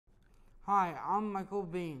Hi, I'm Michael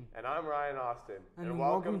Bean. And I'm Ryan Austin. And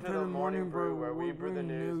welcome to the Morning Brew, where we brew the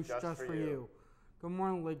news just for you. Good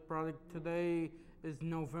morning, Lake Braddock. Today is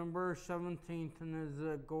November 17th and is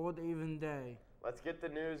a gold even day. Let's get the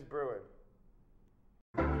news brewing.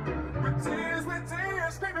 With tears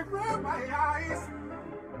streaming from my eyes.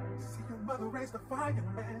 See your mother raise the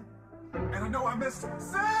fireman. And I know I missed so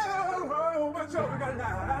much of your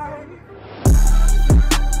life.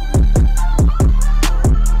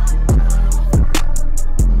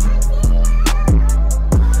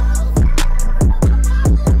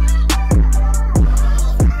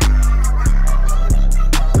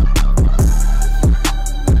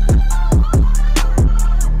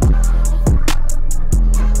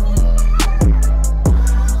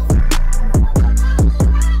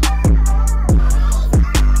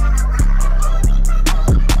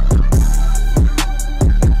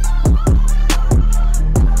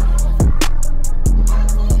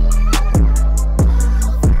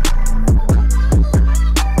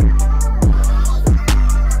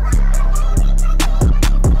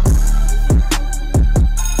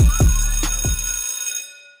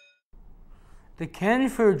 The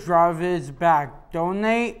canned food drive is back.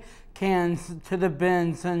 Donate cans to the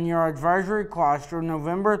bins in your advisory class through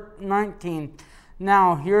November 19th.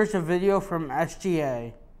 Now, here's a video from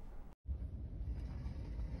SGA.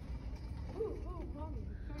 Ooh, Mommy,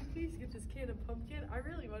 can we please get this can of pumpkin? I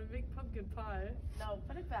really want to make pumpkin pie. No,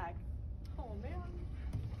 put it back. Oh, man.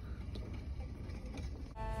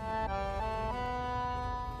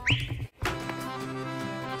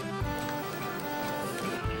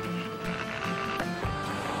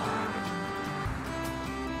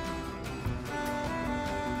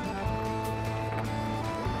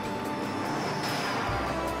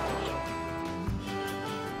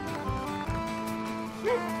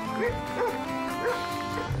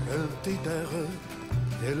 Un petit air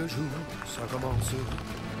dès le jour, ça commence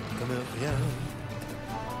comme rien.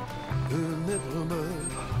 Une brume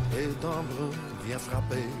et d'ambre vient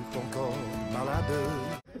frapper ton corps malade.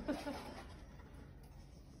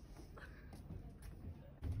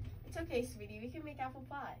 It's okay, sweetie. We can make apple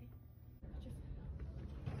pie.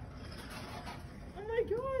 Oh, my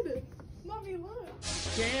God. Mommy, look.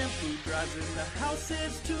 Canned food drives in the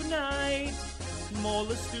houses tonight.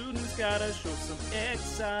 Smaller students gotta show some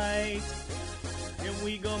excite. And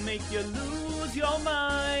we gon' make you lose your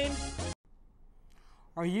mind.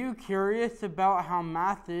 Are you curious about how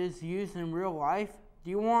math is used in real life? Do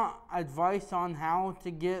you want advice on how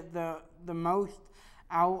to get the most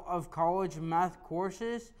out of college math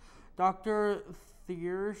courses? Dr.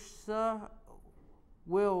 Thiersa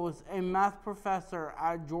Wills, a math professor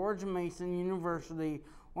at George Mason University,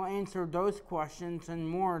 will answer those questions and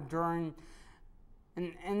more during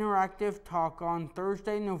an interactive talk on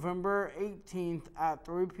Thursday, November 18th at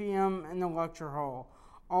 3 p.m. in the lecture hall.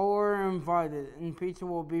 All are invited and pizza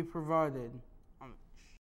will be provided.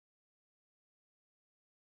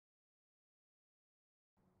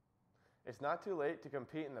 It's not too late to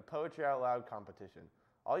compete in the Poetry Out Loud competition.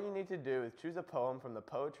 All you need to do is choose a poem from the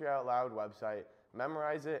Poetry Out Loud website,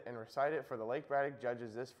 memorize it, and recite it for the Lake Braddock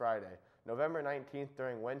judges this Friday, November 19th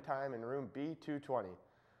during win time in room B220.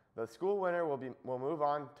 The school winner will move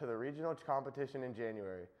on to the regional competition in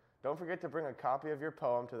January. Don't forget to bring a copy of your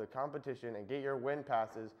poem to the competition and get your win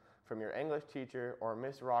passes from your English teacher or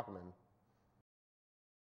Miss Rockman.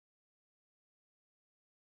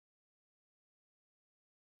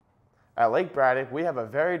 At Lake Braddock, we have a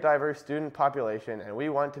very diverse student population and we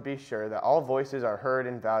want to be sure that all voices are heard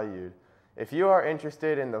and valued. If you are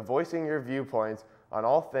interested in voicing your viewpoints on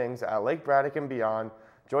all things at Lake Braddock and beyond,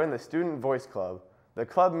 join the Student Voice Club. The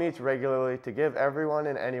club meets regularly to give everyone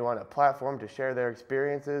and anyone a platform to share their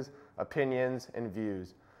experiences, opinions, and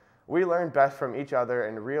views. We learn best from each other,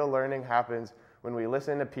 and real learning happens when we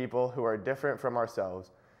listen to people who are different from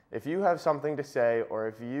ourselves. If you have something to say, or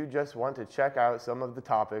if you just want to check out some of the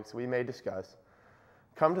topics we may discuss,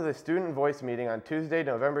 come to the Student Voice meeting on Tuesday,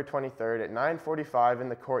 November 23rd at 9:45 in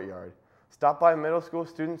the courtyard. Stop by Middle School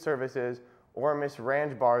Student Services or Miss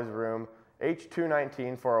Ranjbar's room,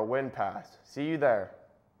 H219 for a win pass. See you there.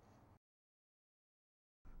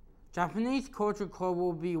 Japanese Culture Club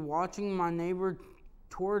will be watching My Neighbor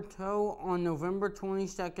Torto on November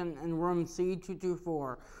 22nd in room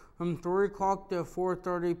C224 from 3 o'clock to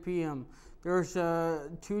 4:30 p.m. There's a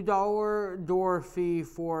 $2 door fee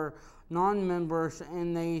for non-members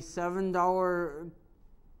and a $7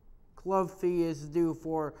 club fee is due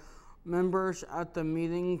for members at the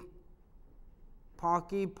meeting.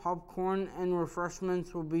 Pocky, popcorn, and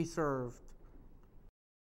refreshments will be served.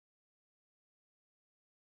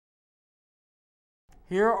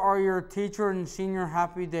 Here are your teacher and senior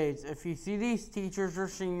happy days. If you see these teachers or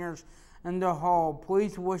seniors in the hall,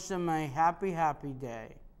 please wish them a happy, happy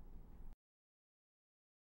day.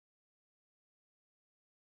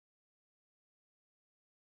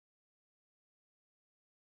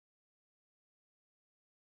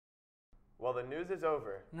 Well, the news is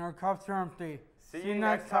over. And our cups are empty. See you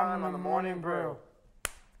next time on the Morning Brew.